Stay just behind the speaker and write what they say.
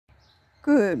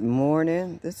Good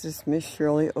morning. This is Miss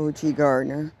Shirley O.G.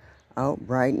 Gardner out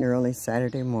bright and early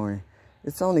Saturday morning.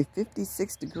 It's only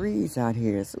 56 degrees out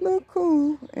here. It's a little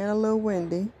cool and a little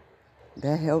windy.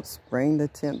 That helps bring the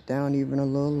temp down even a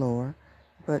little lower.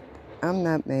 But I'm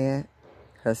not mad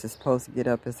because it's supposed to get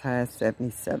up as high as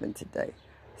 77 today.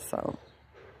 So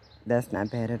that's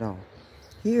not bad at all.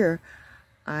 Here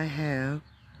I have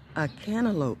a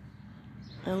cantaloupe.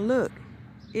 And look,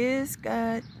 it's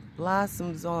got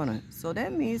blossoms on it, so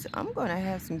that means I'm gonna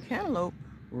have some cantaloupe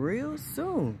real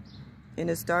soon. And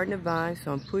it's starting to vine,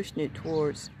 so I'm pushing it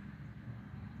towards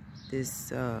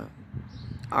this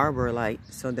arbor light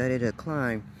so that it'll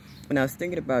climb. When I was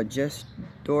thinking about just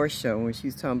Dorsha when she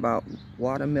was talking about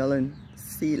watermelon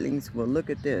seedlings, well, look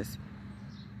at this.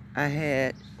 I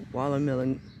had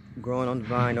watermelon growing on the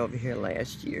vine over here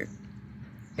last year,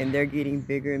 and they're getting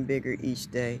bigger and bigger each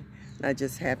day. And I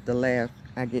just have to laugh.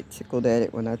 I get tickled at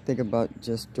it when I think about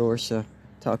just Dorsha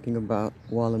talking about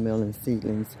watermelon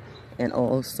seedlings. And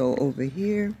also over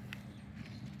here,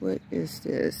 what is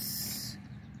this?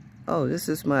 Oh, this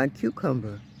is my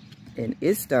cucumber. And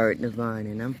it's starting to vine,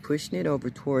 and I'm pushing it over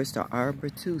towards the arbor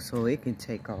too so it can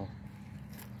take off.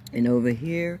 And over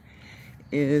here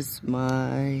is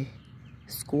my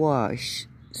squash,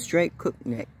 straight cooked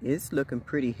neck. It's looking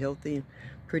pretty healthy and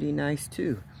pretty nice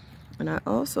too. And I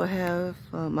also have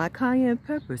my cayenne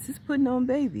peppers. It's putting on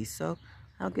babies, so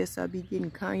I guess I'll be getting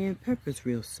cayenne peppers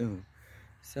real soon.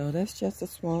 So that's just a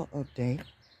small update.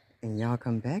 And y'all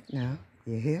come back now.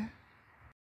 You hear?